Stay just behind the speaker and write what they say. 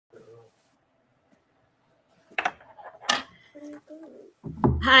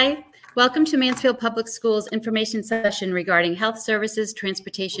Hi, welcome to Mansfield Public Schools information session regarding health services,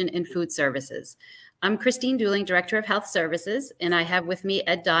 transportation, and food services. I'm Christine Dooling, Director of Health Services, and I have with me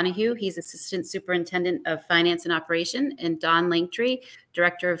Ed Donahue. He's Assistant Superintendent of Finance and Operation, and Don Langtree,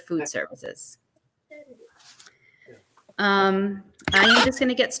 Director of Food Services. I am just going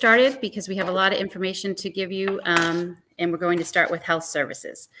to get started because we have a lot of information to give you, and we're going to start with health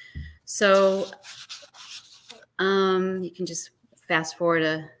services. So you can just fast forward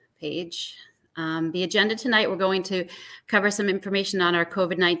a page. The agenda tonight, we're going to cover some information on our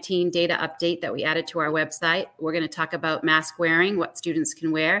COVID-19 data update that we added to our website. We're going to talk about mask wearing, what students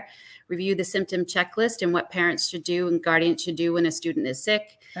can wear, review the symptom checklist and what parents should do and guardians should do when a student is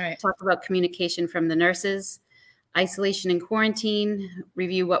sick, talk about communication from the nurses, isolation and quarantine,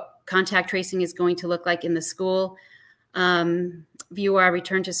 review what contact tracing is going to look like in the school, view our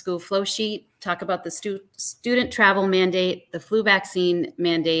return to school flow sheet, talk about the student travel mandate, the flu vaccine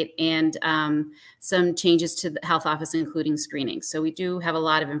mandate, and some changes to the health office, including screening. So we do have a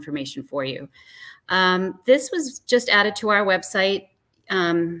lot of information for you. This was just added to our website,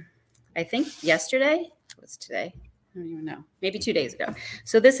 I think yesterday. What's today? I don't even know, maybe 2 days ago.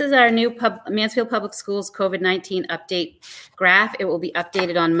 So this is our new Mansfield Public Schools COVID-19 update graph. It will be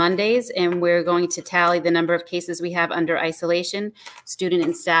updated on Mondays, and we're going to tally the number of cases we have under isolation, student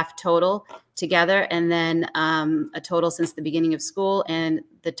and staff total together, and then a total since the beginning of school, and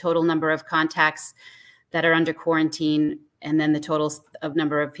the total number of contacts that are under quarantine, and then the total of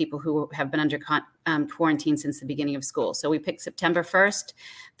number of people who have been under quarantine since the beginning of school. So we picked September 1st,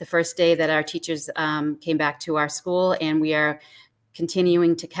 the first day that our teachers came back to our school, and we are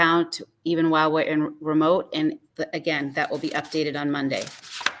continuing to count even while we're in remote. And again, that will be updated on Monday.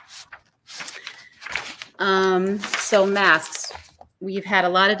 So masks. We've had a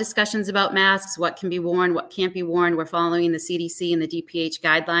lot of discussions about masks, what can be worn, what can't be worn. We're following the CDC and the DPH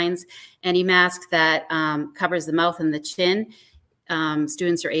guidelines. Any mask that covers the mouth and the chin,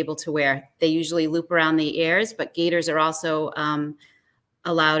 students are able to wear. They usually loop around the ears, but gaiters are also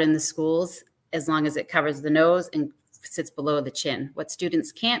allowed in the schools as long as it covers the nose and sits below the chin. What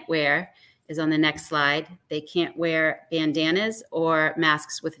students can't wear is on the next slide. They can't wear bandanas or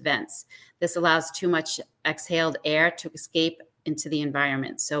masks with vents. This allows too much exhaled air to escape into the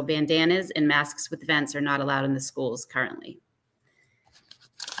environment. So bandanas and masks with vents are not allowed in the schools currently.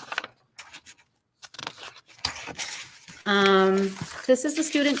 This is the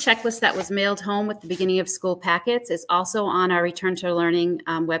student checklist that was mailed home with the beginning of school packets. It's also on our Return to Learning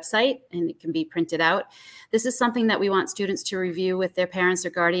website, and it can be printed out. This is something that we want students to review with their parents or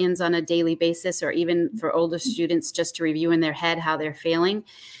guardians on a daily basis, or even for older students just to review in their head how they're feeling.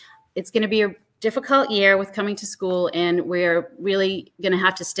 It's going to be a difficult year with coming to school, and we're really going to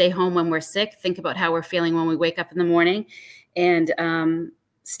have to stay home when we're sick, think about how we're feeling when we wake up in the morning, and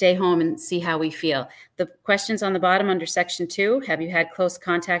stay home and see how we feel. The questions on the bottom under section 2, have you had close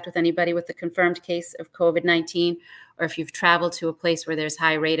contact with anybody with a confirmed case of COVID-19, or if you've traveled to a place where there's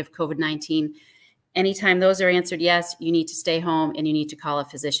high rate of COVID-19, anytime those are answered yes, you need to stay home and you need to call a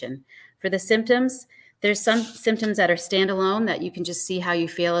physician. For the symptoms, there's some symptoms that are standalone that you can just see how you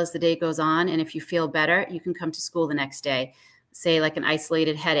feel as the day goes on. And if you feel better, you can come to school the next day. Say like an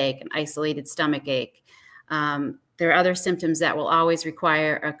isolated headache, an isolated stomach ache. There are other symptoms that will always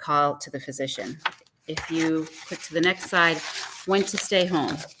require a call to the physician. If you click to the next slide, when to stay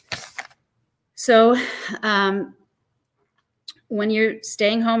home. So when you're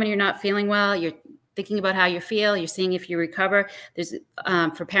staying home and you're not feeling well, you're thinking about how you feel, you're seeing if you recover. There's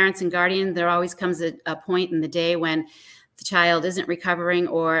for parents and guardians, there always comes a point in the day when the child isn't recovering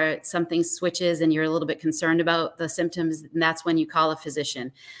or something switches and you're a little bit concerned about the symptoms, and that's when you call a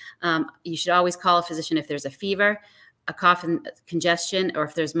physician. You should always call a physician if there's a fever, a cough and congestion, or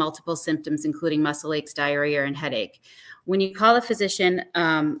if there's multiple symptoms, including muscle aches, diarrhea, and headache. When you call a physician,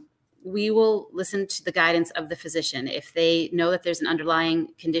 we will listen to the guidance of the physician. If they know that there's an underlying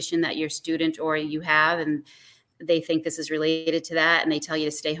condition that your student or you have, and they think this is related to that, and they tell you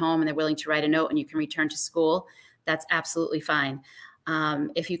to stay home and they're willing to write a note and you can return to school, that's absolutely fine.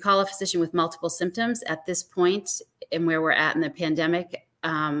 If you call a physician with multiple symptoms at this point and where we're at in the pandemic,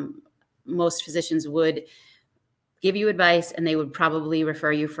 most physicians would give you advice, and they would probably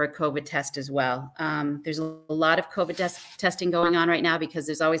refer you for a COVID test as well. There's a lot of COVID testing going on right now because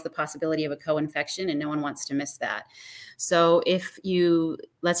there's always the possibility of a co-infection, and no one wants to miss that. So if you,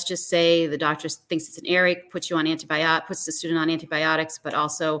 let's just say the doctor thinks it's an earache, puts the student on antibiotics, but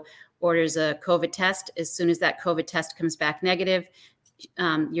also orders a COVID test. As soon as that COVID test comes back negative,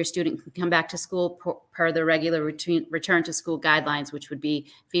 your student can come back to school per the regular return to school guidelines, which would be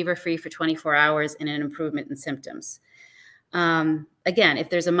fever-free for 24 hours and an improvement in symptoms. Again, if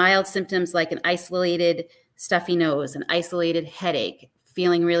there's a mild symptoms like an isolated stuffy nose, an isolated headache,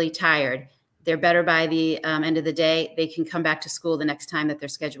 feeling really tired, they're better by the end of the day. They can come back to school the next time that they're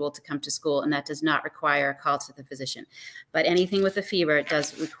scheduled to come to school, and that does not require a call to the physician. But anything with a fever, it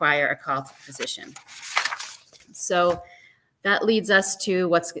does require a call to the physician. So that leads us to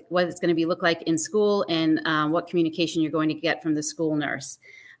what it's going to be look like in school and what communication you're going to get from the school nurse.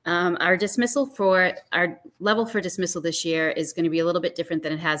 Our level for dismissal this year is going to be a little bit different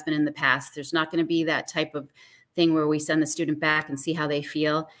than it has been in the past. There's not going to be that type of thing where we send the student back and see how they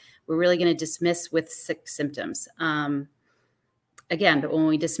feel. We're really going to dismiss with sick symptoms. Again, but when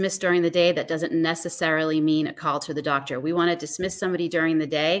we dismiss during the day, that doesn't necessarily mean a call to the doctor. We want to dismiss somebody during the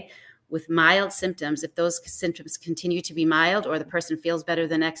day with mild symptoms. If those symptoms continue to be mild or the person feels better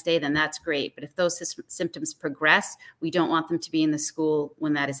the next day, then that's great. But if those symptoms progress, we don't want them to be in the school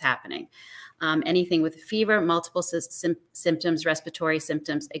when that is happening. Anything with fever, multiple symptoms, respiratory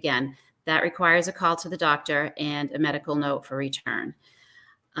symptoms, again, that requires a call to the doctor and a medical note for return.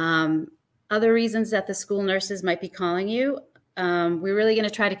 Other reasons that the school nurses might be calling you. We're really going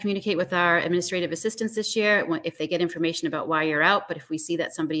to try to communicate with our administrative assistants this year if they get information about why you're out. But if we see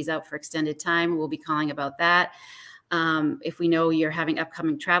that somebody's out for extended time, we'll be calling about that. If we know you're having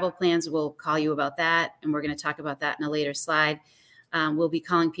upcoming travel plans, we'll call you about that. And we're going to talk about that in a later slide. We'll be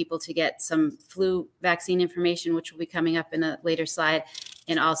calling people to get some flu vaccine information, which will be coming up in a later slide,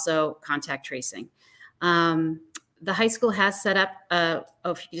 and also contact tracing. The high school has set up,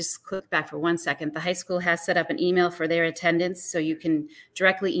 if you just click back for 1 second, the high school has set up an email for their attendance, so you can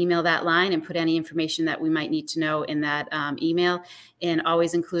directly email that line and put any information that we might need to know in that email, and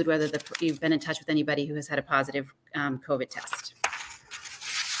always include whether you've been in touch with anybody who has had a positive COVID test.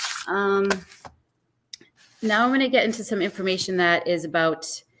 Now I'm going to get into some information that is about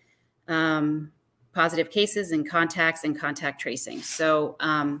positive cases and contacts and contact tracing. So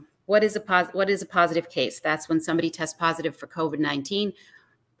what is a positive case? That's when somebody tests positive for COVID-19.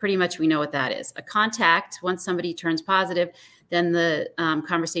 Pretty much we know what that is. A contact, once somebody turns positive, then the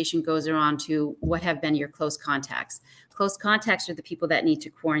conversation goes around to what have been your close contacts. Close contacts are the people that need to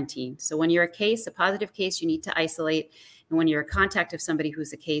quarantine. So when you're a positive case, you need to isolate. And when you're a contact of somebody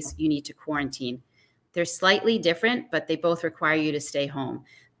who's a case, you need to quarantine. They're slightly different, but they both require you to stay home.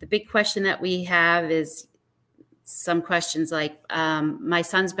 The big question that we have is some questions like, my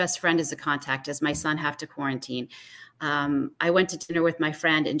son's best friend is a contact. Does my son have to quarantine? I went to dinner with my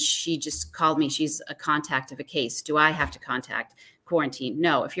friend and she just called me. She's a contact of a case. Do I have to quarantine?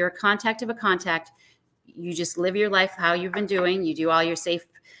 No. If you're a contact of a contact, you just live your life how you've been doing. You do all your safe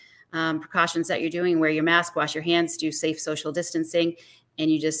precautions that you're doing, wear your mask, wash your hands, do safe social distancing,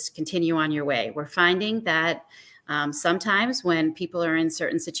 and you just continue on your way. We're finding that sometimes when people are in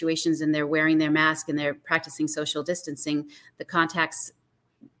certain situations and they're wearing their mask and they're practicing social distancing, the contacts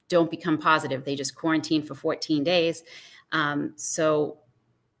don't become positive. They just quarantine for 14 days. So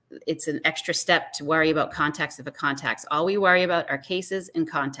it's an extra step to worry about contacts of a contacts. All we worry about are cases and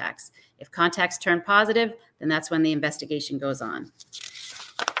contacts. If contacts turn positive, then that's when the investigation goes on.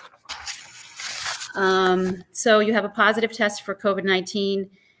 So you have a positive test for COVID-19.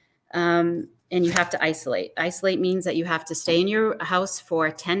 And you have to isolate. Isolate means that you have to stay in your house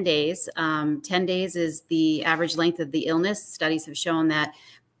for 10 days. 10 days is the average length of the illness. Studies have shown that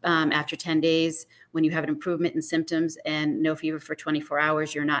after 10 days, when you have an improvement in symptoms and no fever for 24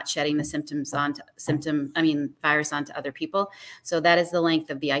 hours, you're not shedding the virus onto other people. So that is the length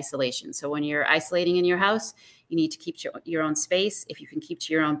of the isolation. So when you're isolating in your house, you need to keep your own space. If you can keep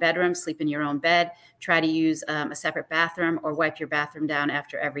to your own bedroom, sleep in your own bed, try to use a separate bathroom or wipe your bathroom down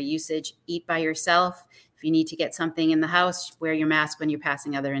after every usage. Eat by yourself. If you need to get something in the house, wear your mask when you're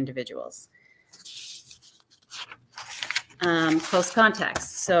passing other individuals. Close contacts.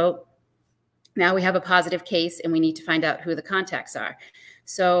 So now we have a positive case and we need to find out who the contacts are.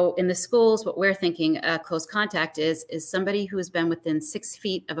 So in the schools, what we're thinking a close contact is somebody who has been within 6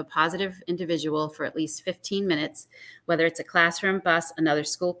 feet of a positive individual for at least 15 minutes, whether it's a classroom, bus, another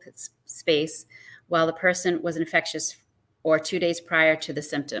school space, while the person was infectious or 2 days prior to the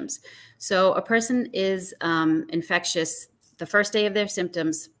symptoms. So a person is infectious the first day of their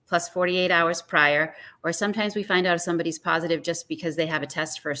symptoms plus 48 hours prior, or sometimes we find out if somebody's positive just because they have a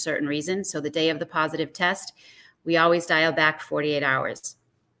test for a certain reason. So the day of the positive test, we always dial back 48 hours.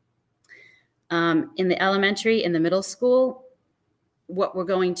 In the elementary, in the middle school, what we're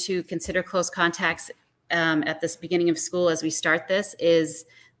going to consider close contacts at this beginning of school as we start this is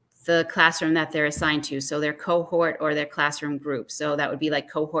the classroom that they're assigned to. So their cohort or their classroom group. So that would be like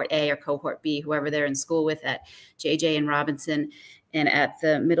cohort A or cohort B, whoever they're in school with at JJ and Robinson. And at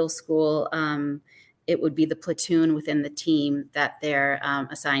the middle school, it would be the platoon within the team that they're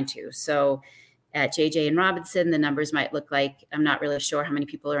assigned to. So at JJ and Robinson, the numbers might look like, I'm not really sure how many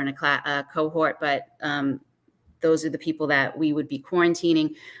people are in a cohort, but those are the people that we would be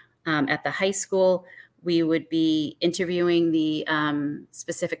quarantining. At the high school, we would be interviewing the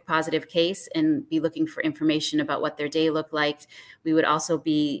specific positive case and be looking for information about what their day looked like. We would also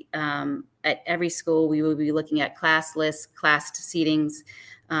be, at every school, we would be looking at class lists, class seatings.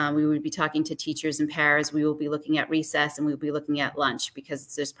 We would be talking to teachers and paras. We will be looking at recess, and we will be looking at lunch,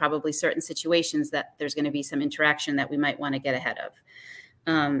 because there's probably certain situations that there's going to be some interaction that we might want to get ahead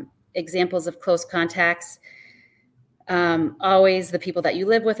of. Examples of close contacts. Always the people that you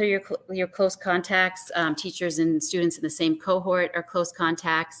live with are your close contacts. Teachers and students in the same cohort are close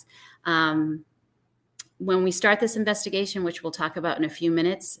contacts. When we start this investigation, which we'll talk about in a few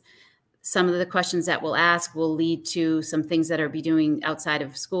minutes, some of the questions that we'll ask will lead to some things that are be doing outside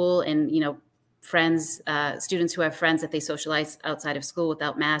of school, and, friends, students who have friends that they socialize outside of school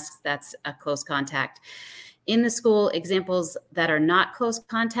without masks, that's a close contact. In the school, examples that are not close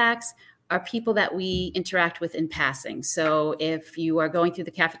contacts are people that we interact with in passing. So if you are going through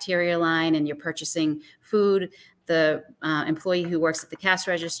the cafeteria line and you're purchasing food, the employee who works at the cash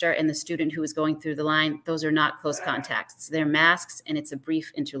register and the student who is going through the line, those are not close contacts. They're masks, and it's a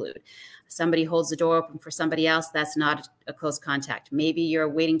brief interlude. Somebody holds the door open for somebody else, that's not a close contact. Maybe you're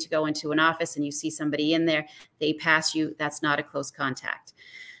waiting to go into an office and you see somebody in there, they pass you, that's not a close contact.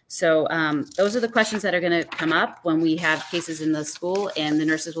 So those are the questions that are going to come up when we have cases in the school, and the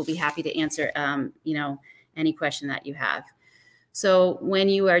nurses will be happy to answer, any question that you have. So when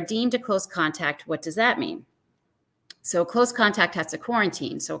you are deemed a close contact, what does that mean? So close contact has to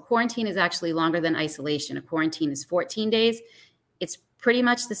quarantine. So quarantine is actually longer than isolation. A quarantine is 14 days. It's pretty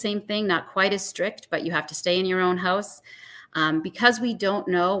much the same thing, not quite as strict, but you have to stay in your own house. Because we don't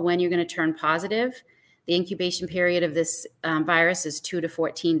know when you're going to turn positive, the incubation period of this virus is 2 to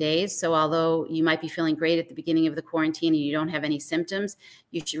 14 days. So although you might be feeling great at the beginning of the quarantine and you don't have any symptoms,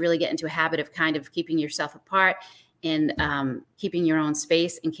 you should really get into a habit of kind of keeping yourself apart and keeping your own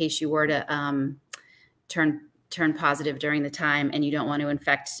space in case you were to turn positive during the time and you don't want to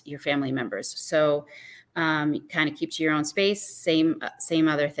infect your family members. So kind of keep to your own space, same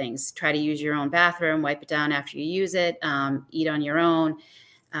other things. Try to use your own bathroom, wipe it down after you use it, eat on your own.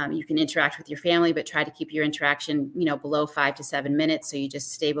 You can interact with your family, but try to keep your interaction, below 5 to 7 minutes. So you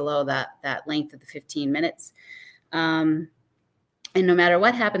just stay below that length of the 15 minutes. And no matter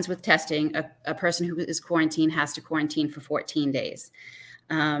what happens with testing, a person who is quarantined has to quarantine for 14 days.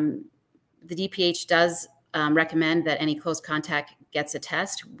 The DPH does recommend that any close contact gets a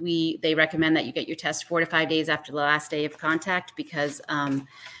test. They recommend that you get your test 4 to 5 days after the last day of contact, because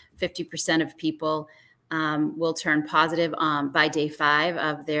 50% of people will turn positive by day 5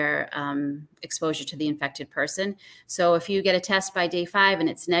 of their exposure to the infected person. So if you get a test by day 5 and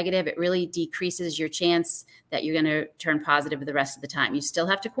it's negative, it really decreases your chance that you're going to turn positive the rest of the time. You still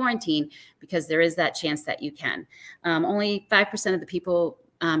have to quarantine, because there is that chance that you can. Only 5% of the people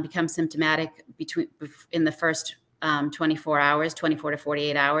become symptomatic in the first 24 to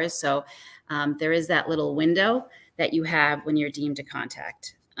 48 hours. So there is that little window that you have when you're deemed a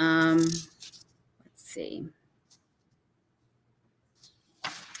contact. Let's see.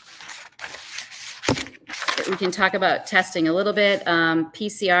 We can talk about testing a little bit.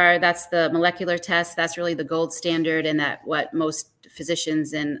 PCR, that's the molecular test. That's really the gold standard, and that what most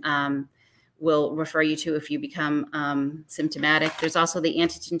physicians and will refer you to if you become symptomatic. There's also the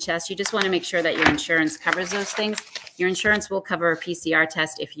antigen test. You just want to make sure that your insurance covers those things. Your insurance will cover a PCR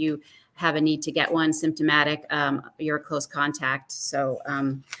test if you have a need to get one symptomatic. You're a close contact. So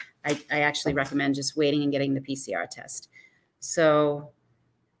I actually recommend just waiting and getting the PCR test. So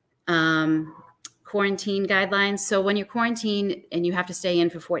quarantine guidelines. So when you're quarantined and you have to stay in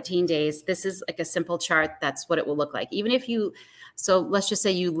for 14 days, this is like a simple chart. That's what it will look like. Even if so let's just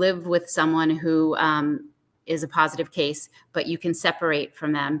say you live with someone who is a positive case, but you can separate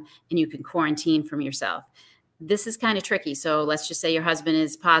from them and you can quarantine from yourself. This is kind of tricky. So let's just say your husband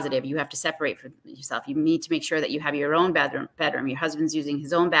is positive. You have to separate from yourself. You need to make sure that you have your own bedroom. Your husband's using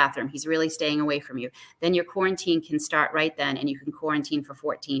his own bathroom. He's really staying away from you. Then your quarantine can start right then, and you can quarantine for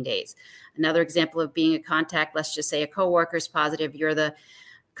 14 days. Another example of being a contact, let's just say a coworker's positive. You're the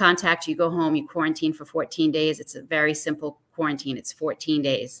contact. You go home, you quarantine for 14 days. It's a very simple quarantine. It's 14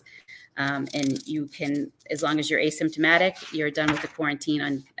 days. And you can, as long as you're asymptomatic, you're done with the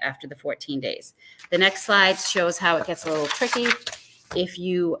quarantine after the 14 days. The next slide shows how it gets a little tricky. If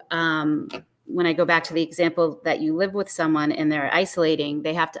you, when I go back to the example that you live with someone and they're isolating,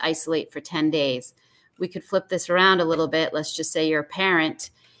 they have to isolate for 10 days. We could flip this around a little bit. Let's just say you're a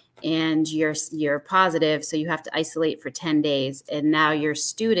parent and you're positive, so you have to isolate for 10 days. And now your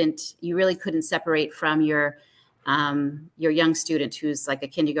student, you really couldn't separate from your young student who's like a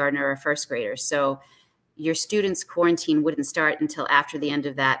kindergartner or a first grader. So your student's quarantine wouldn't start until after the end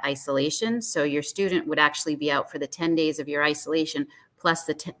of that isolation. So your student would actually be out for the 10 days of your isolation plus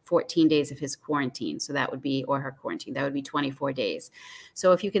the 14 days of his quarantine. So that would be, or her quarantine, that would be 24 days.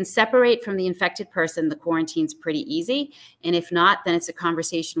 So if you can separate from the infected person, the quarantine's pretty easy. And if not, then it's a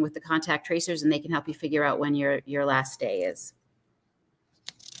conversation with the contact tracers and they can help you figure out when your last day is.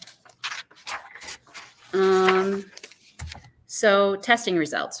 So testing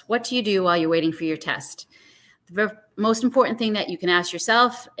results. What do you do while you're waiting for your test? The most important thing that you can ask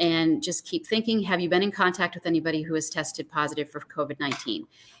yourself, and just keep thinking, have you been in contact with anybody who has tested positive for COVID-19?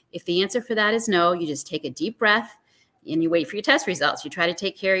 If the answer for that is no, you just take a deep breath and you wait for your test results. You try to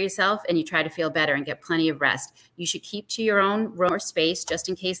take care of yourself and you try to feel better and get plenty of rest. You should keep to your own room or space just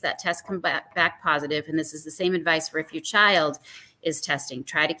in case that test comes back positive. And this is the same advice for if your child is testing.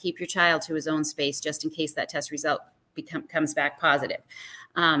 Try to keep your child to his own space just in case that test result comes back positive.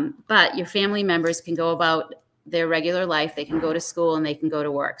 But your family members can go about their regular life. They can go to school and they can go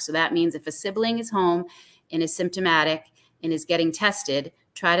to work. So that means if a sibling is home and is symptomatic and is getting tested,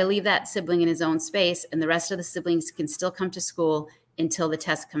 try to leave that sibling in his own space, and the rest of the siblings can still come to school until the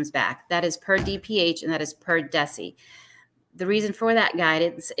test comes back. That is per DPH and that is per DESI. The reason for that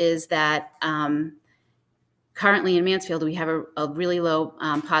guidance is that currently in Mansfield, we have a really low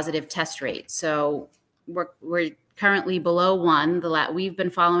positive test rate. So we're currently below 1. We've been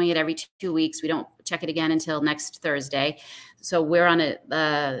following it every 2 weeks. We don't check it again until next Thursday. So we're on it.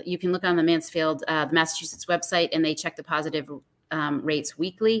 You can look on the Mansfield, the Massachusetts website, and they check the positive rates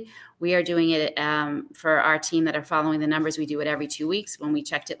weekly. We are doing it for our team that are following the numbers. We do it every 2 weeks. When we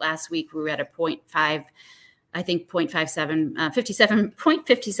checked it last week, we were at a 0.5, I think 0.57,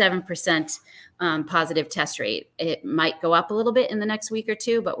 0.57% positive test rate. It might go up a little bit in the next week or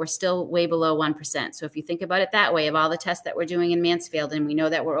two, but we're still way below 1%. So if you think about it that way, of all the tests that we're doing in Mansfield, and we know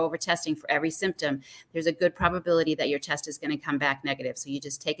that we're over testing for every symptom, there's a good probability that your test is going to come back negative. So you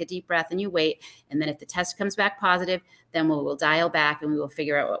just take a deep breath and you wait. And then if the test comes back positive, then we'll dial back and we will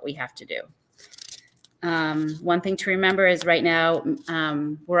figure out what we have to do. One thing to remember is right now,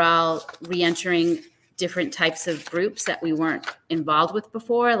 we're all re-entering different types of groups that we weren't involved with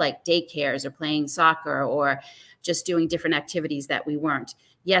before, like daycares or playing soccer or just doing different activities that we weren't.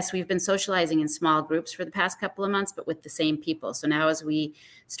 Yes, we've been socializing in small groups for the past couple of months, but with the same people. So now as we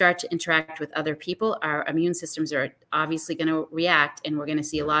start to interact with other people, our immune systems are obviously going to react, and we're going to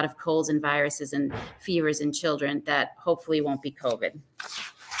see a lot of colds and viruses and fevers in children that hopefully won't be COVID.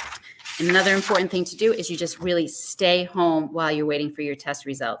 Another important thing to do is you just really stay home while you're waiting for your test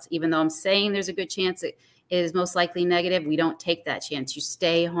results. Even though I'm saying there's a good chance it is most likely negative, we don't take that chance. You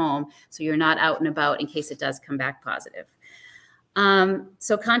stay home so you're not out and about in case it does come back positive.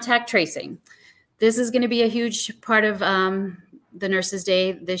 So contact tracing. This is going to be a huge part of the Nurses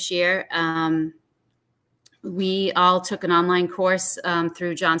Day this year. We all took an online course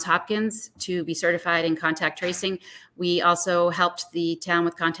through Johns Hopkins to be certified in contact tracing. We also helped the town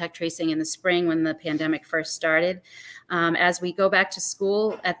with contact tracing in the spring when the pandemic first started. As we go back to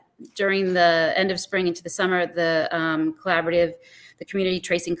school during the end of spring into the summer, the Community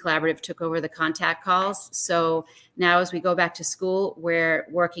Tracing Collaborative took over the contact calls. So now as we go back to school, we're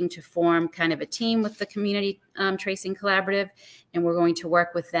working to form kind of a team with the Community Tracing Collaborative, and we're going to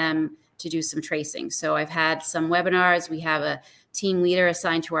work with them to do some tracing. So I've had some webinars. We have a team leader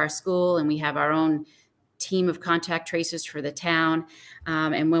assigned to our school, and we have our own team of contact tracers for the town.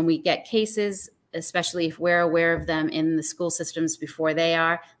 And when we get cases, especially if we're aware of them in the school systems before they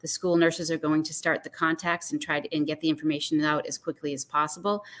are, the school nurses are going to start the contacts and try to get the information out as quickly as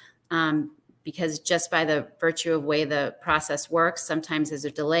possible. Because just by the virtue of the way the process works, sometimes there's a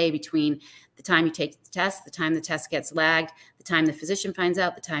delay between the time you take the test, the time the test gets lagged, the time the physician finds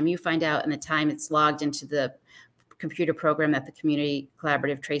out, the time you find out, and the time it's logged into the computer program that the Community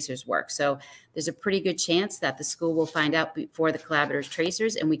Collaborative Tracers work. So there's a pretty good chance that the school will find out before the collaborative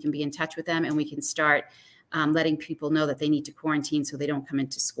tracers, and we can be in touch with them, and we can start letting people know that they need to quarantine so they don't come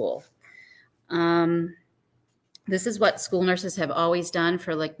into school. This is what school nurses have always done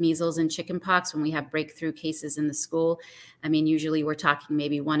for like measles and chickenpox when we have breakthrough cases in the school. I mean, usually we're talking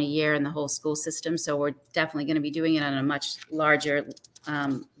maybe one a year in the whole school system. So we're definitely going to be doing it on a much larger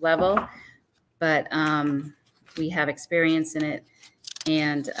level. But we have experience in it.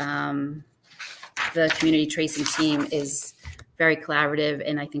 And the community tracing team is very collaborative,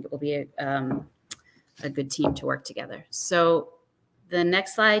 and I think it will be a good team to work together. So the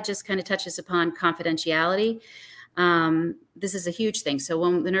next slide just kind of touches upon confidentiality. This is a huge thing. So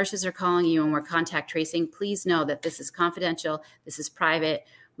when the nurses are calling you and we're contact tracing, please know that this is confidential. This is private.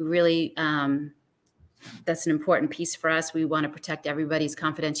 We really, that's an important piece for us. We want to protect everybody's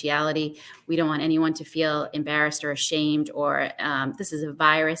confidentiality. We don't want anyone to feel embarrassed or ashamed, or this is a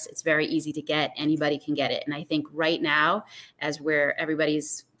virus. It's very easy to get. Anybody can get it. And I think right now, as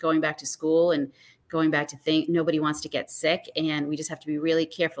everybody's going back to school and going back to think, nobody wants to get sick. And we just have to be really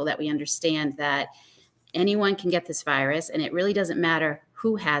careful that we understand that anyone can get this virus, and it really doesn't matter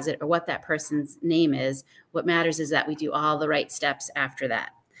who has it or what that person's name is. What matters is that we do all the right steps after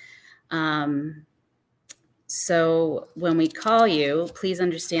that. So when we call you, please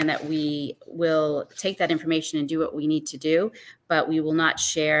understand that we will take that information and do what we need to do, but we will not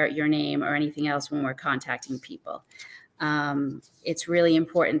share your name or anything else when we're contacting people. It's really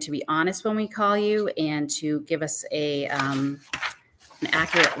important to be honest when we call you and to give us an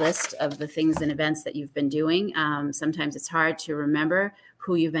accurate list of the things and events that you've been doing. Sometimes it's hard to remember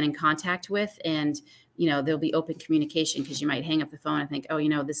who you've been in contact with, and there'll be open communication, because you might hang up the phone and think,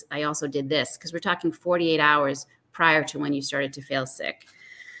 oh, this, I also did this, because we're talking 48 hours prior to when you started to feel sick.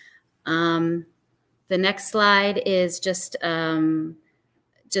 The next slide is just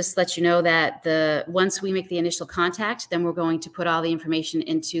let you know that once we make the initial contact, then we're going to put all the information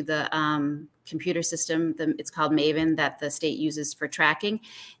into the computer system. It's called Maven, that the state uses for tracking,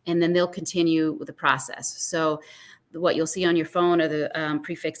 and then they'll continue with the process. So what you'll see on your phone are the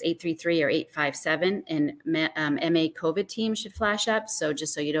prefix 833 or 857, and MA COVID team should flash up. So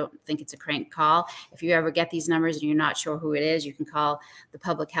just so you don't think it's a crank call, if you ever get these numbers and you're not sure who it is, you can call the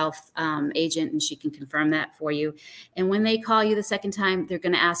public health agent, and she can confirm that for you. And when they call you the second time, they're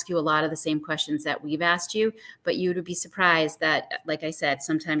going to ask you a lot of the same questions that we've asked you, but you would be surprised that, like I said,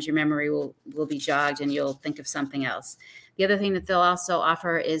 sometimes your memory will be jogged and you'll think of something else. The other thing that they'll also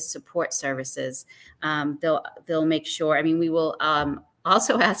offer is support services. They'll make sure, we will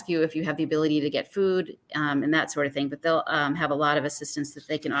also ask you if you have the ability to get food and that sort of thing, but they'll have a lot of assistance that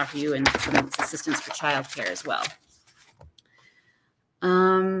they can offer you, and some assistance for childcare as well.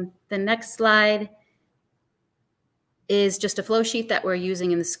 The next slide is just a flow sheet that we're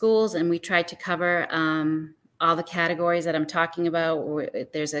using in the schools, and we tried to cover all the categories that I'm talking about.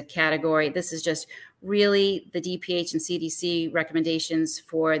 There's a category, this is just really the DPH and CDC recommendations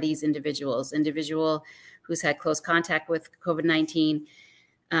for these individuals. Individual who's had close contact with COVID-19,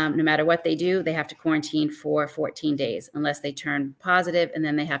 no matter what they do, they have to quarantine for 14 days unless they turn positive, and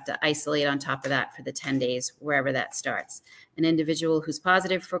then they have to isolate on top of that for the 10 days, wherever that starts. An individual who's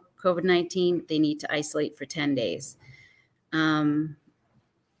positive for COVID-19, they need to isolate for 10 days.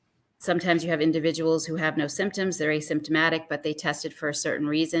 Sometimes you have individuals who have no symptoms, they're asymptomatic, but they tested for a certain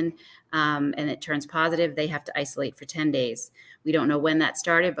reason and it turns positive, they have to isolate for 10 days. We don't know when that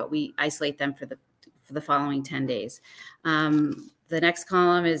started, but we isolate them for the following 10 days. The next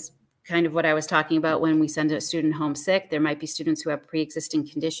column is kind of what I was talking about when we send a student home sick. There might be students who have pre-existing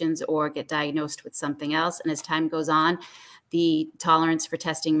conditions or get diagnosed with something else, and as time goes on, the tolerance for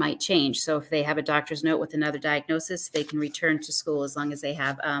testing might change. So if they have a doctor's note with another diagnosis, they can return to school as long as they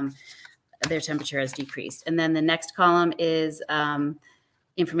have their temperature has decreased. And then the next column is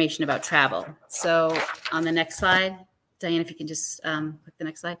information about travel. So on the next slide, Diane, if you can just click the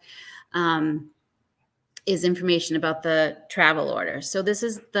next slide, is information about the travel order. So this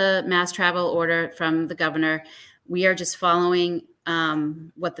is the mass travel order from the governor. We are just following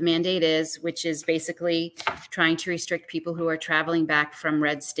what the mandate is, which is basically trying to restrict people who are traveling back from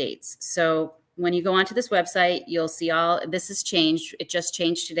red states. So when you go onto this website, you'll see this has changed. It just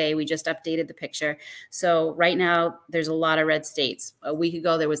changed today. We just updated the picture. So right now there's a lot of red states. A week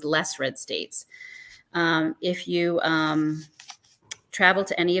ago, there was less red states. If you travel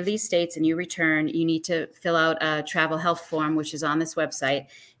to any of these states and you return, you need to fill out a travel health form, which is on this website.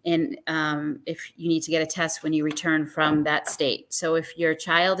 And if you need to get a test when you return from that state. So if your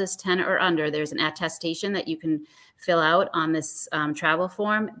child is 10 or under, there's an attestation that you can fill out on this travel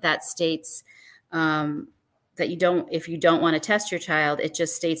form that states that if you don't want to test your child, it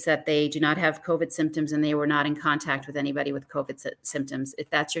just states that they do not have COVID symptoms and they were not in contact with anybody with COVID symptoms. If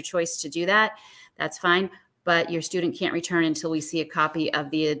that's your choice to do that, that's fine. But your student can't return until we see a copy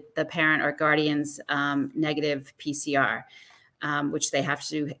of the parent or guardian's negative PCR. Which they have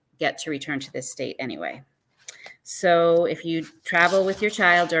to get to return to this state anyway. So if you travel with your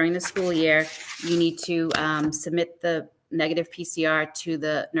child during the school year, you need to submit the negative PCR to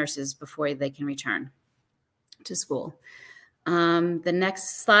the nurses before they can return to school. The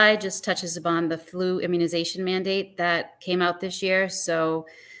next slide just touches upon the flu immunization mandate that came out this year. So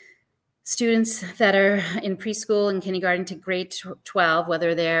students that are in preschool and kindergarten to grade 12,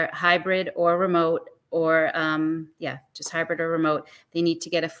 whether they're hybrid or remote, or yeah, just hybrid or remote, they need to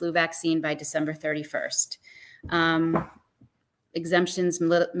get a flu vaccine by December 31st. Exemptions,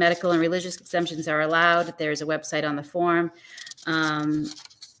 medical and religious exemptions are allowed. There's a website on the form.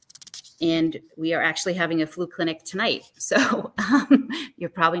 And we are actually having a flu clinic tonight. So you're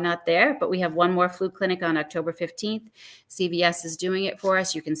probably not there, but we have one more flu clinic on October 15th. CVS is doing it for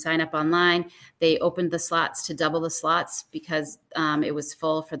us. You can sign up online. They opened the slots to double the slots because it was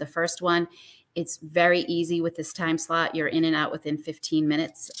full for the first one. It's very easy with this time slot. You're in and out within 15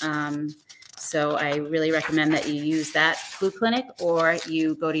 minutes. So I really recommend that you use that flu clinic, or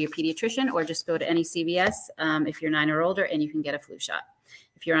you go to your pediatrician, or just go to any CVS if you're 9 or older, and you can get a flu shot.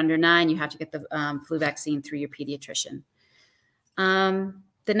 If you're under 9, you have to get the flu vaccine through your pediatrician.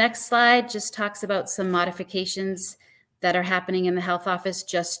 The next slide just talks about some modifications that are happening in the health office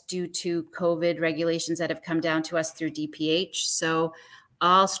just due to COVID regulations that have come down to us through DPH. So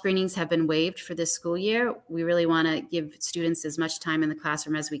all screenings have been waived for this school year. We really want to give students as much time in the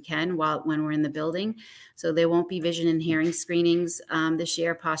classroom as we can when we're in the building. So there won't be vision and hearing screenings this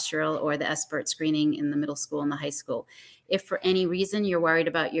year, postural, or the SBIRT screening in the middle school and the high school. If for any reason you're worried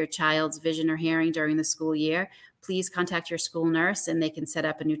about your child's vision or hearing during the school year, please contact your school nurse, and they can set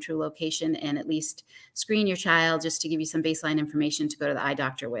up a neutral location and at least screen your child just to give you some baseline information to go to the eye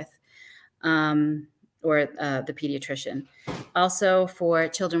doctor with, or the pediatrician. Also, for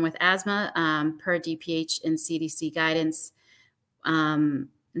children with asthma, per DPH and CDC guidance,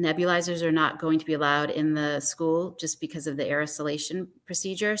 nebulizers are not going to be allowed in the school just because of the aerosolation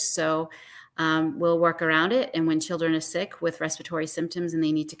procedure. So we'll work around it. And when children are sick with respiratory symptoms and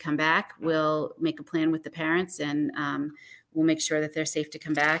they need to come back, we'll make a plan with the parents, and we'll make sure that they're safe to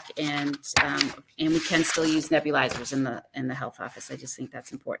come back. And we can still use nebulizers in the health office. I just think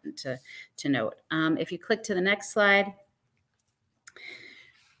that's important to note. If you click to the next slide,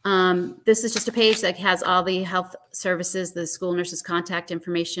 this is just a page that has all the health services, the school nurses' contact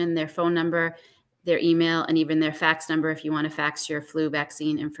information, their phone number, their email, and even their fax number if you want to fax your flu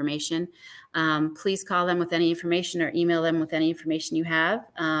vaccine information. Please call them with any information, or email them with any information you have.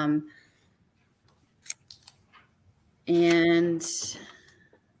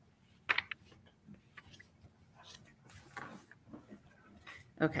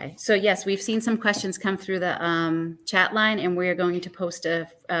 Okay, so yes, we've seen some questions come through the chat line, and we're going to post a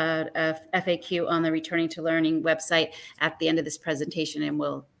FAQ on the Returning to Learning website at the end of this presentation, and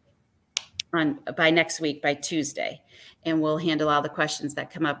we'll by next week, by Tuesday, and we'll handle all the questions that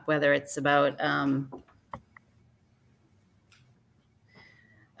come up, whether it's about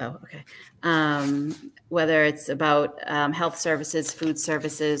whether it's about health services, food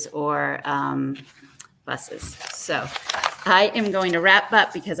services, or buses. So I am going to wrap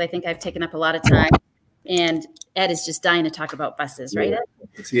up because I think I've taken up a lot of time, and Ed is just dying to talk about buses, right, Ed?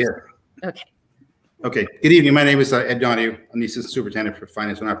 It's here. Okay. Okay. Good evening. My name is Ed Donahue. I'm the Assistant Superintendent for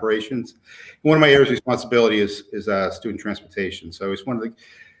Finance and Operations. One of my areas of responsibility is student transportation. So I just wanted to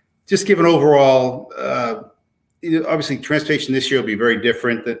just give an overall, obviously transportation this year will be very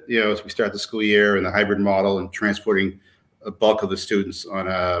different as we start the school year and the hybrid model and transporting a bulk of the students on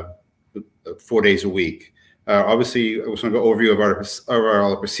 4 days a week. Obviously, I was going to go overview of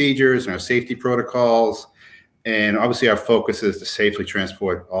our procedures and our safety protocols. And obviously our focus is to safely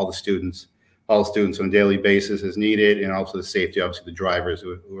transport all students on a daily basis as needed, and also the safety, obviously, the drivers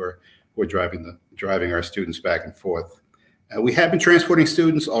who are driving our students back and forth. We have been transporting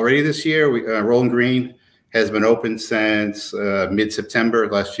students already this year. Rolling Green has been open since mid-September.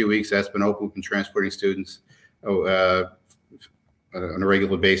 The last few weeks, that's been open. We've been transporting students on a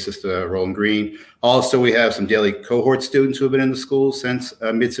regular basis to Rolling Green. Also, we have some daily cohort students who have been in the school since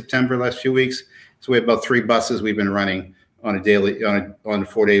mid-September, last few weeks. So we have about 3 buses we've been running on a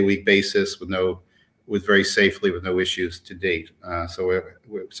 4-day-a-week basis with very safely, with no issues to date.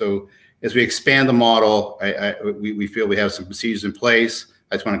 So as we expand the model, we feel we have some procedures in place.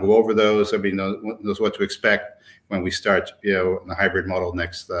 I just want to go over those. Everybody knows what to expect when we start, in the hybrid model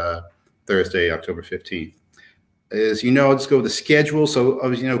next Thursday, October 15th. As you know, let's go with the schedule. So,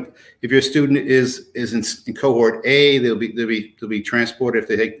 if your student is in cohort A, they'll be transported.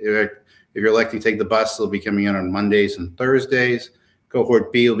 If you're electing to take the bus, they'll be coming in on Mondays and Thursdays.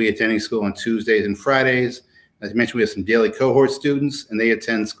 Cohort B will be attending school on Tuesdays and Fridays. As I mentioned, we have some daily cohort students, and they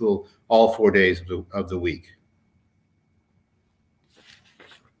attend school all 4 days of the week.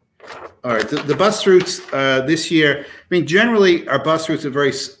 All right, the bus routes this year. Generally, our bus routes are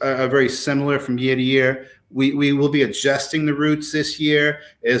very similar from year to year. We will be adjusting the routes this year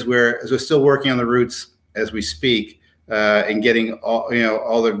as we're still working on the routes as we speak. And getting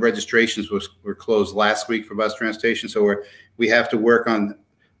all the registrations were closed last week for bus transportation, so we have to work on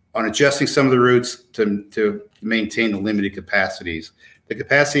on adjusting some of the routes to maintain the limited capacities. The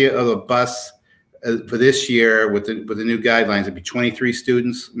capacity of a bus for this year with the new guidelines would be 23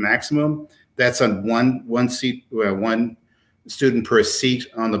 students maximum. That's on one seat, one student per seat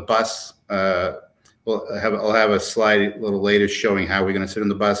on the bus. I'll have a slide a little later showing how we're going to sit on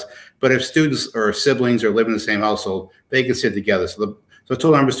the bus. But if students or siblings or live in the same household, they can sit together. So the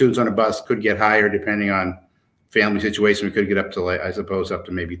total number of students on a bus could get higher depending on family situation. We could get up to, like, I suppose, up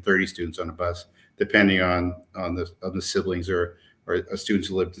to maybe 30 students on a bus, depending on the siblings or students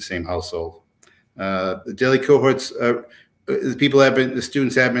who live in the same household. The daily cohorts, the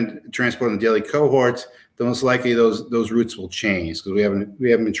students have been transported in the daily cohorts. Then most likely those routes will change because we haven't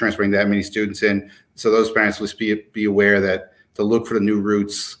been transporting that many students in. So those parents must be aware that to look for the new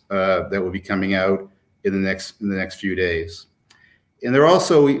routes that will be coming out in the next few days. And there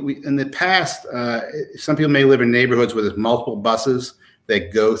also, in the past, some people may live in neighborhoods where there's multiple buses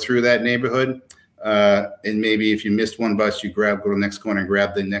that go through that neighborhood. And maybe if you missed one bus, you go to the next corner and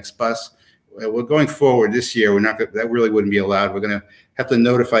grab the next bus. Well, going forward this year, that really wouldn't be allowed. We're going to have to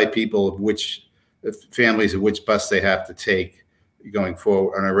notify people of which families of which bus they have to take going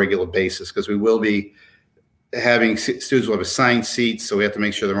forward on a regular basis, because we will be having students will have assigned seats, so we have to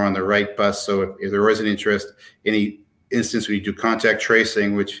make sure they're on the right bus. So if there is an interest, any instance we do contact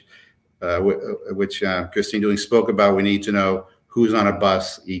tracing, which Christine Dooley spoke about, we need to know who's on a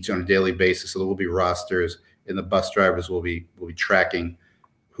bus each on a daily basis. So there will be rosters, and the bus drivers will be tracking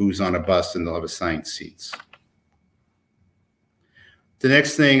who's on a bus, and they'll have assigned seats. The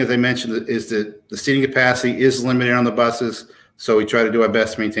next thing, as I mentioned, is that the seating capacity is limited on the buses. So we try to do our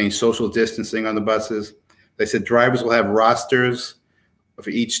best to maintain social distancing on the buses. They said drivers will have rosters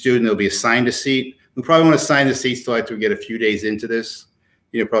for each student. They'll be assigned a seat. We probably want to assign the seats till after we get a few days into this,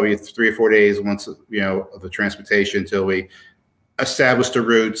 probably 3 or 4 days once, of the transportation until we establish the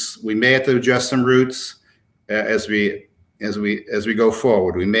routes. We may have to adjust some routes as we go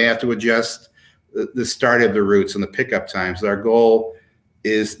forward. We may have to adjust the start of the routes and the pickup times. Our goal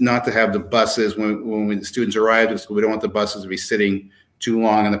is not to have the buses when the students arrive at school. We don't want the buses to be sitting too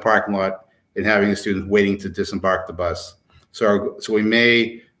long in the parking lot and having the students waiting to disembark the bus. So we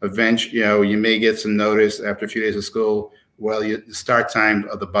may eventually, you may get some notice after a few days of school. Well, the start time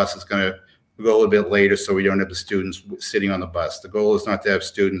of the bus is going to go a little bit later, so we don't have the students sitting on the bus. The goal is not to have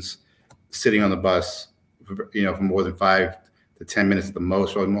students sitting on the bus, for more than 5 to 10 minutes at the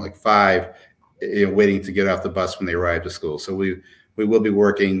most, probably more like 5, waiting to get off the bus when they arrive to school. So we will be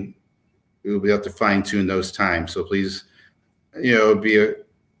working. We will be able to fine tune those times. So please,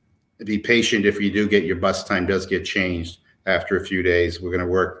 be patient if you do get your bus time does get changed after a few days. We're going to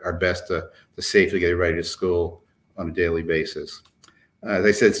work our best to safely get ready to school on a daily basis.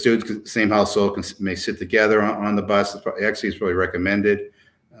 They said students, same household, may sit together on the bus. Actually, it's really recommended.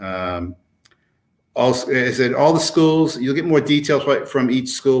 Also, I said all the schools, you'll get more details from each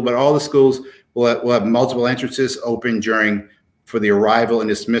school, but all the schools will have multiple entrances open for the arrival and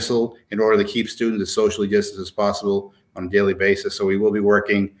dismissal in order to keep students as socially distanced as possible on a daily basis. So we will be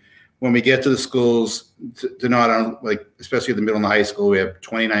working when we get to the schools to not, especially in the middle and the high school, we have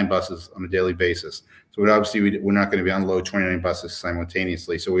 29 buses on a daily basis. So obviously we're not going to be unload 29 buses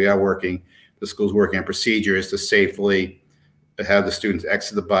simultaneously. So we are the school's working on procedures to safely have the students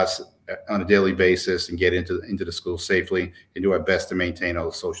exit the bus on a daily basis and get into the school safely, and do our best to maintain all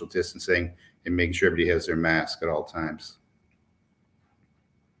the social distancing and making sure everybody has their mask at all times.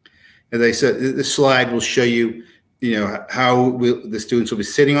 As I said, this slide will show you, how the students will be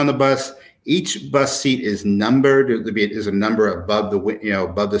sitting on the bus. Each bus seat is numbered. There's a number above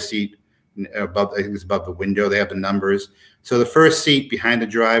above the seat, I think it's above the window. They have the numbers. So the first seat behind the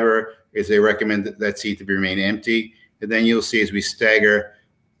driver they recommend that seat to remain empty. And then you'll see as we stagger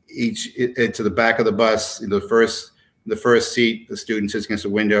to the back of the bus, the first seat, the student sits against the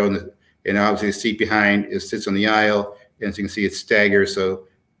window, and obviously the seat behind sits on the aisle. And as you can see, it staggers. So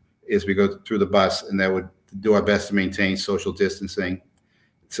as we go through the bus, and that would do our best to maintain social distancing.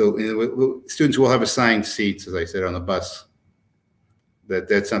 So students will have assigned seats, as I said, on the bus.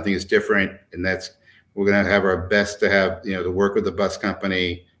 That's something that's different, and we're going to have our best to have, to work with the bus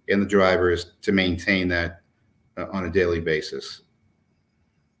company and the drivers to maintain that on a daily basis.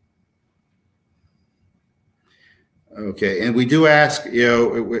 Okay, and we do ask,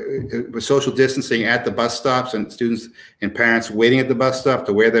 with social distancing at the bus stops, and students and parents waiting at the bus stop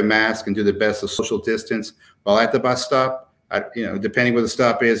to wear their mask and do their best to social distance while at the bus stop. Depending where the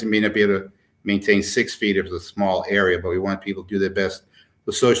stop is, you may not be able to maintain 6 feet if it's a small area, but we want people to do their best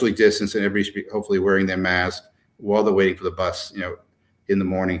to socially distance, and everybody should be hopefully wearing their mask while they're waiting for the bus, in the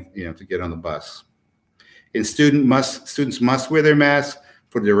morning, to get on the bus. And students must wear their masks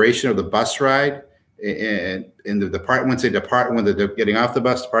for the duration of the bus ride. And in the depart, once they depart, when they're getting off the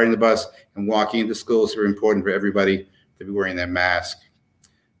bus, departing the bus, and walking into school, it's very important for everybody to be wearing their mask.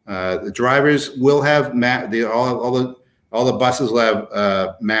 The drivers will have all the buses will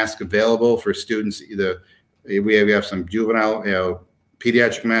have masks available for students. Either we have some juvenile,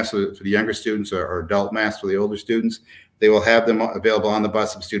 pediatric masks for the younger students, or adult masks for the older students. They will have them available on the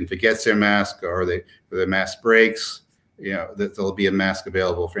bus if a student forgets their mask or their mask breaks. There'll be a mask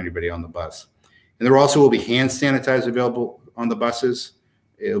available for anybody on the bus. And there also will be hand sanitizer available on the buses.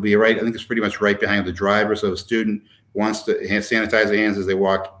 It'll be I think it's pretty much right behind the driver. So if a student wants to sanitize their hands as they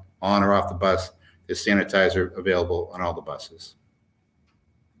walk on or off the bus, there's sanitizer available on all the buses.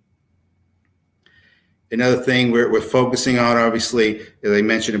 Another thing we're focusing on, obviously, as I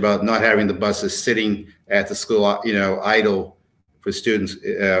mentioned, about not having the buses sitting at the school, idle for students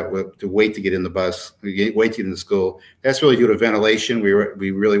to wait to get in the bus, wait to get in the school. That's really due to ventilation.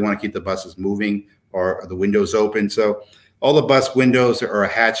 We really want to keep the buses moving or the windows open. So all the bus windows or a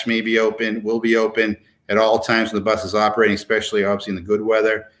hatch will be open at all times when the bus is operating, especially obviously in the good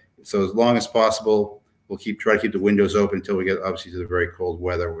weather. So as long as possible, we'll try to keep the windows open until we get obviously to the very cold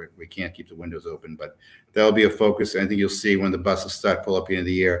weather where we can't keep the windows open. But that'll be a focus. I think you'll see when the buses start pull up into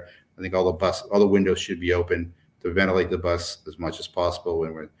the air. I think all the windows should be open to ventilate the bus as much as possible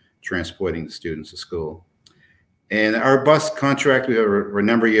when we're transporting the students to school. And our bus contract, we have for a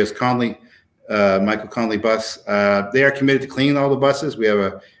number of years, Michael Conley Bus. They are committed to cleaning all the buses. We have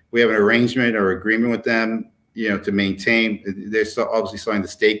an arrangement or agreement with them, to maintain. They're obviously following the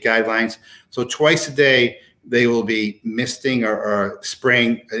state guidelines. So twice a day they will be misting or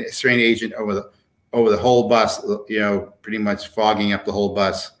spraying agent over the whole bus. Pretty much fogging up the whole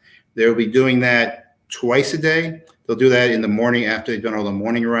bus. They will be doing that twice a day. They'll do that in the morning after they've done all the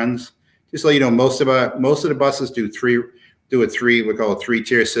morning runs. Just so you know, most of the buses do we call a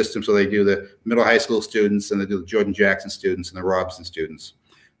three-tier system. So they do the middle high school students, and they do the Jordan Jackson students and the Robinson students.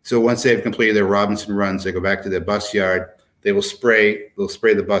 So once they've completed their Robinson runs, they go back to their bus yard. They'll spray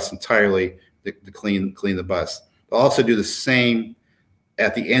the bus entirely to clean the bus. They'll also do the same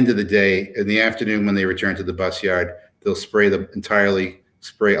at the end of the day. In the afternoon, when they return to the bus yard, they'll spray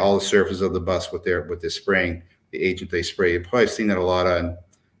all the surfaces of the bus with their spraying, the agent they spray. You've probably seen that a lot on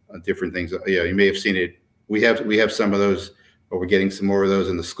different things. You may have seen it. We have some of those, but we're getting some more of those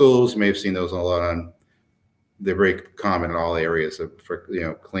in the schools. You may have seen those a lot on. They're very common in all areas for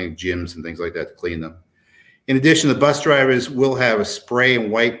cleaning gyms and things like that to clean them. In addition, the bus drivers will have a spray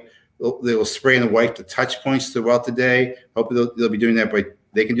and wipe. They will spray and wipe the touch points throughout the day. Hopefully, they'll be doing that.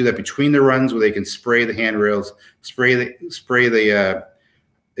 They can do that between the runs, where they can spray the handrails, spray the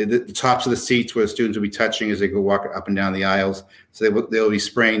tops of the seats where the students will be touching as they go walk up and down the aisles. So they'll be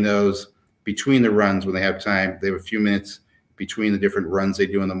spraying those between the runs when they have time. They have a few minutes between the different runs they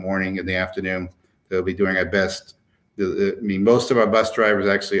do in the morning and the afternoon. They'll be doing our best. Most of our bus drivers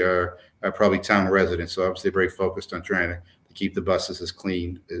actually are probably town residents, so obviously very focused on trying to keep the buses as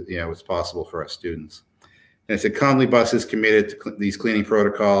clean as possible for our students. And it's a Conley Bus is committed to these cleaning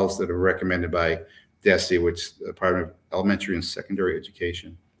protocols that are recommended by DESE, which is the Department of Elementary and Secondary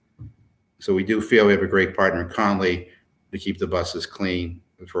Education. So we do feel we have a great partner in Conley to keep the buses clean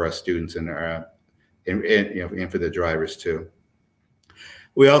for our students and for the drivers too.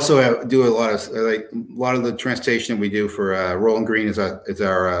 We also do a lot of the transportation we do for Rolling Green is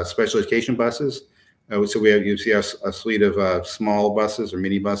our special education buses. So you see our fleet of small buses or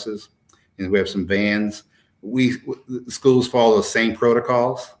mini buses, and we have some vans. The schools follow the same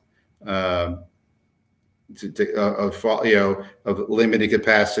protocols of limited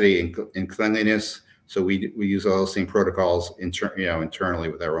capacity and cleanliness. So we use all those same protocols internally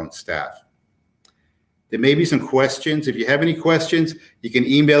with our own staff. There may be some questions. If you have any questions, you can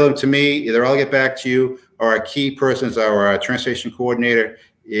email them to me. Either I'll get back to you, or our key person is our transportation coordinator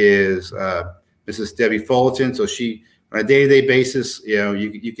is Mrs. Debbie Fullerton. So she, on a day-to-day basis,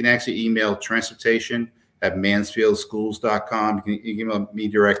 you can actually email transportation@mansfieldschools.com. You can email me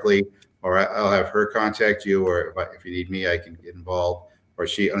directly, or I'll have her contact you, or if you need me, I can get involved. Or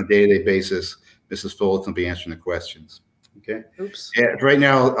she, on a day-to-day basis, Mrs. Fullerton will be answering the questions. Okay. Oops. Yeah. Right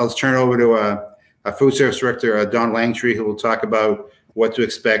now, I'll turn it over to our food service director, Don Langtree, who will talk about what to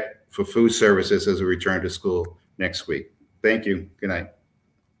expect for food services as we return to school next week. Thank you. Good night.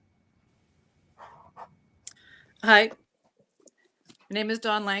 Hi, my name is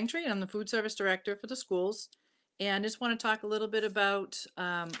Don Langtree. I'm the food service director for the schools. And I just want to talk a little bit about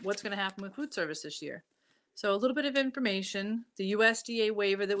what's going to happen with food service this year. So a little bit of information. The USDA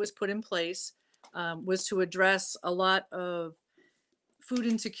waiver that was put in place was to address a lot of food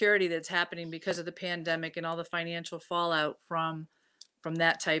insecurity that's happening because of the pandemic and all the financial fallout from from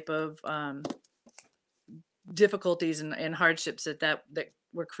that type of difficulties and hardships that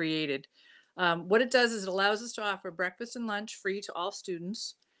were created. What it does is it allows us to offer breakfast and lunch free to all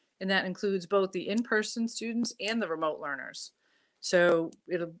students, and that includes both the in-person students and the remote learners. So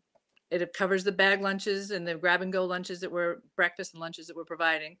it covers the bag lunches and the grab and go lunches that we're breakfast and lunches that we're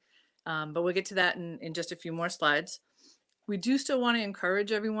providing. But we'll get to that in just a few more slides. We do still want to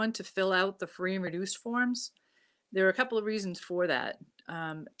encourage everyone to fill out the free and reduced forms. There are a couple of reasons for that.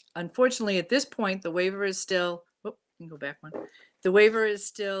 Unfortunately, at this point, the waiver is still, you can go back one. The waiver is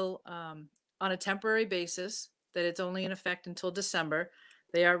still on a temporary basis, that it's only in effect until December.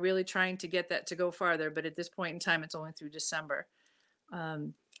 They are really trying to get that to go farther, but at this point in time, it's only through December.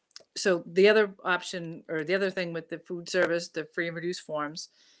 So the other option, or the other thing with the food service, the free and reduced forms,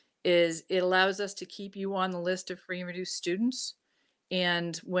 is it allows us to keep you on the list of free and reduced students.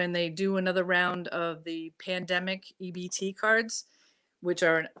 And when they do another round of the pandemic EBT cards, which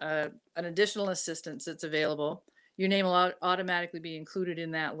are an additional assistance that's available, your name will automatically be included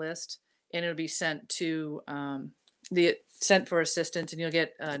in that list, and it'll be sent to sent for assistance, and you'll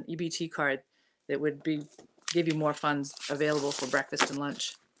get an EBT card that would give you more funds available for breakfast and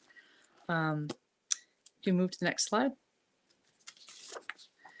lunch. You can move to the next slide.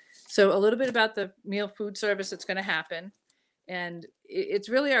 So a little bit about the meal food service that's going to happen. And it's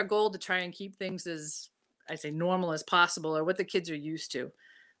really our goal to try and keep things as, I say, normal as possible, or what the kids are used to.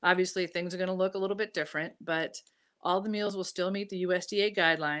 Obviously, things are going to look a little bit different, but all the meals will still meet the USDA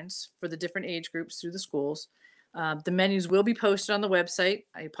guidelines for the different age groups through the schools. The menus will be posted on the website.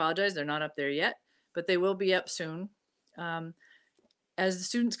 I apologize, they're not up there yet, but they will be up soon. As the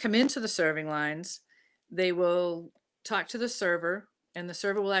students come into the serving lines, they will talk to the server, and the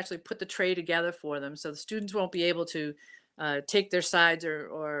server will actually put the tray together for them. So the students won't be able to take their sides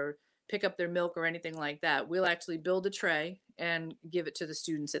or pick up their milk or anything like that. We'll actually build a tray and give it to the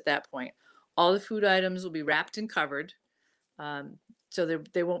students at that point. All the food items will be wrapped and covered, so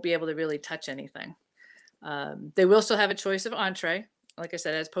they won't be able to really touch anything. They will still have a choice of entree, like I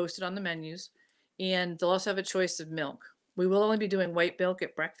said, as posted on the menus, and they'll also have a choice of milk. We will only be doing white milk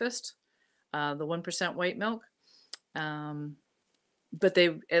at breakfast, the 1% white milk, but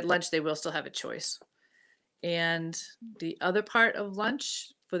at lunch they will still have a choice. And the other part of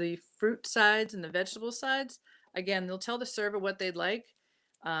lunch, for the fruit sides and the vegetable sides, again, they'll tell the server what they'd like.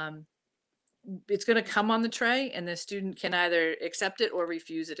 It's going to come on the tray, and the student can either accept it or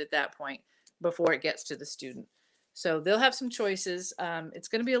refuse it at that point before it gets to the student. So they'll have some choices. It's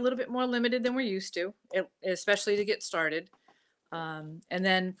going to be a little bit more limited than we're used to, especially to get started. And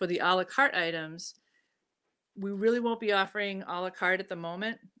then for the a la carte items, we really won't be offering a la carte at the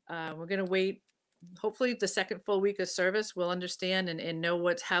moment. We're going to wait. Hopefully the second full week of service, we'll understand and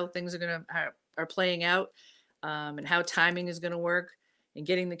know how things are playing out, and how timing is going to work, and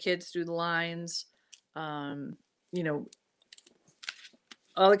getting the kids through the lines. You know,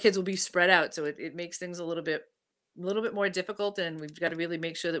 all the kids will be spread out, so it makes things a little bit more difficult, and we've got to really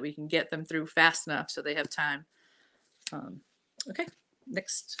make sure that we can get them through fast enough so they have time. Okay,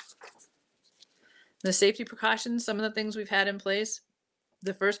 next. The safety precautions, some of the things we've had in place.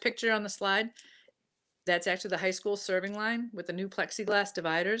 The first picture on the slide, that's actually the high school serving line with the new plexiglass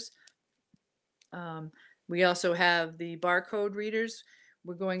dividers. We also have the barcode readers.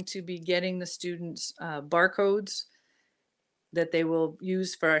 We're going to be getting the students barcodes that they will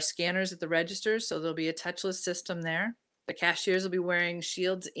use for our scanners at the registers. So there'll be a touchless system there. The cashiers will be wearing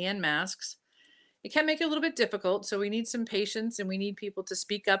shields and masks. It can make it a little bit difficult, so we need some patience, and we need people to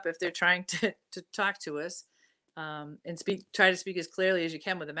speak up if they're trying to talk to us, and try to speak as clearly as you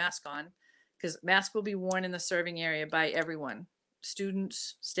can with a mask on, because mask will be worn in the serving area by everyone,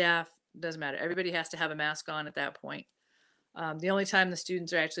 students, staff, doesn't matter. Everybody has to have a mask on at that point. The only time the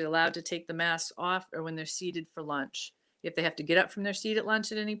students are actually allowed to take the mask off are when they're seated for lunch. If they have to get up from their seat at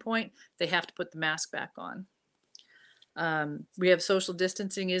lunch at any point, they have to put the mask back on. We have social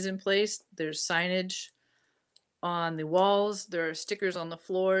distancing is in place. There's signage on the walls. There are stickers on the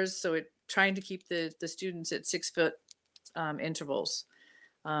floors. So trying to keep the students at 6 foot intervals.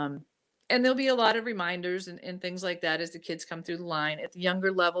 And there'll be a lot of reminders and things like that as the kids come through the line. At the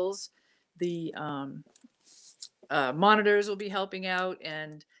younger levels, the monitors will be helping out,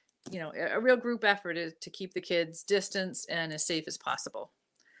 and a real group effort is to keep the kids distance and as safe as possible.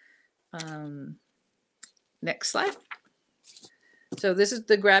 Next slide. So this is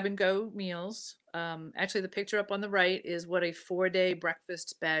the grab and go meals. Actually, the picture up on the right is what a 4-day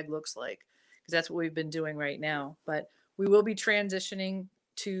breakfast bag looks like, because that's what we've been doing right now. But we will be transitioning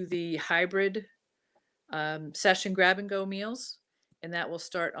to the hybrid session grab and go meals, and that will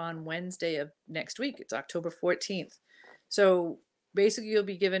start on Wednesday of next week. It's October 14th. So basically you'll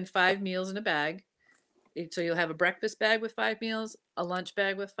be given 5 meals in a bag. So you'll have a breakfast bag with 5 meals, a lunch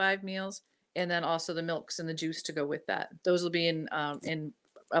bag with 5 meals, and then also the milks and the juice to go with that. Those will be in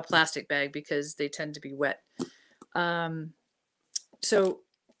a plastic bag because they tend to be wet. So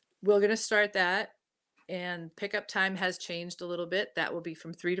we're going to start that, and pickup time has changed a little bit. That will be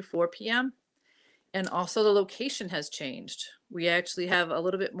from 3 to 4 p.m. And also the location has changed. We actually have a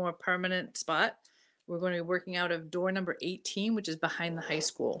little bit more permanent spot. We're going to be working out of door number 18, which is behind the high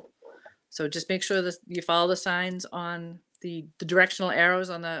school. So just make sure that you follow the signs on the directional arrows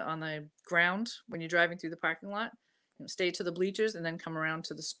on the ground when you're driving through the parking lot. Stay to the bleachers and then come around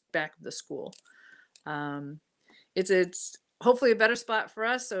to the back of the school. It's hopefully a better spot for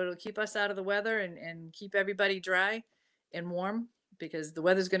us, so it'll keep us out of the weather and keep everybody dry and warm, because the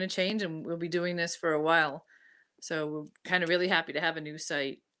weather's going to change and we'll be doing this for a while. So we're kind of really happy to have a new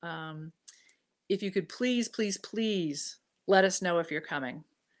site. If you could please, please, please let us know if you're coming.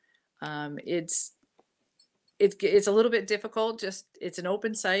 It's a little bit difficult. Just it's an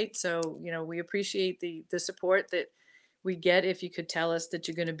open site, so we appreciate the support that we get. If you could tell us that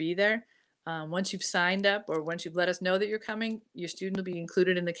you're going to be there, once you've signed up or once you've let us know that you're coming, your student will be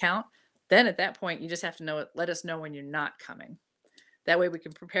included in the count. Then at that point, you just have to let us know when you're not coming. That way we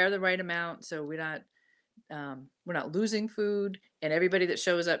can prepare the right amount, so we're not losing food, and everybody that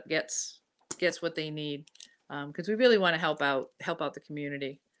shows up gets what they need, because we really want to help out the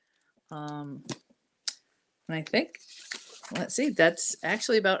community. And I think, let's see, that's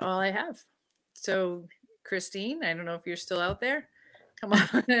actually about all I have. So Christine, I don't know if you're still out there. Come on.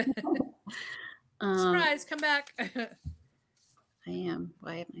 Surprise, come back. I am.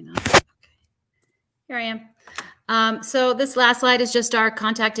 Why am I not? Okay. Here I am. So this last slide is just our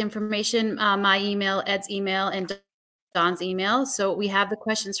contact information, my email, Ed's email, and Don's email. So we have the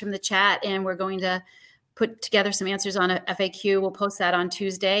questions from the chat, and we're going to put together some answers on a FAQ. We'll post that on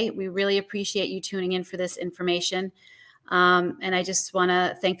Tuesday. We really appreciate you tuning in for this information. And I just want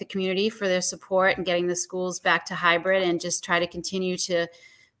to thank the community for their support and getting the schools back to hybrid, and just try to continue to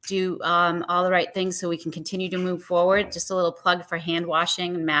do all the right things so we can continue to move forward. Just a little plug for hand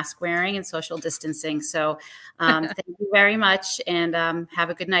washing and mask wearing and social distancing. So thank you very much, and have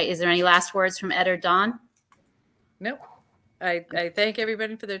a good night. Is there any last words from Ed or Don? Nope. I thank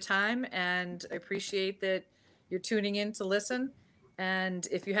everybody for their time, and I appreciate that you're tuning in to listen. And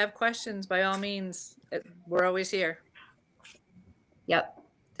if you have questions, by all means, we're always here. Yep,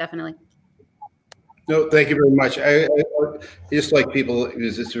 definitely. No, thank you very much. I just like people,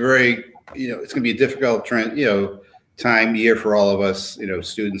 because it's very, it's going to be a difficult year for all of us,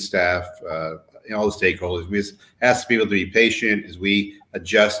 students, staff, all the stakeholders. We just ask people to be patient as we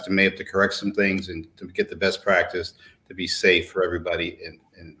adjust and may have to correct some things and to get the best practice to be safe for everybody.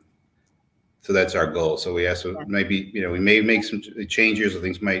 And so that's our goal. So we ask, maybe, we may make some changes or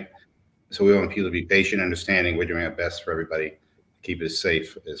things might, so we want people to be patient, understanding we're doing our best for everybody. Keep it as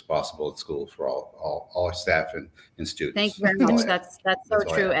safe as possible at school for all our staff and students. Thank you very much. That's so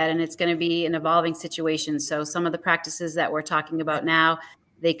true, Ed. And it's going to be an evolving situation. So some of the practices that we're talking about now,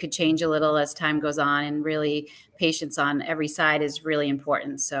 they could change a little as time goes on, and really patience on every side is really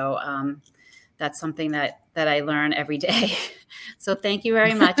important. So that's something that I learn every day. So thank you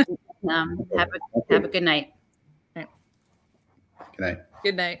very much. Have a good night. Good night.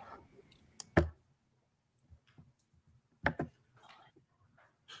 Good night.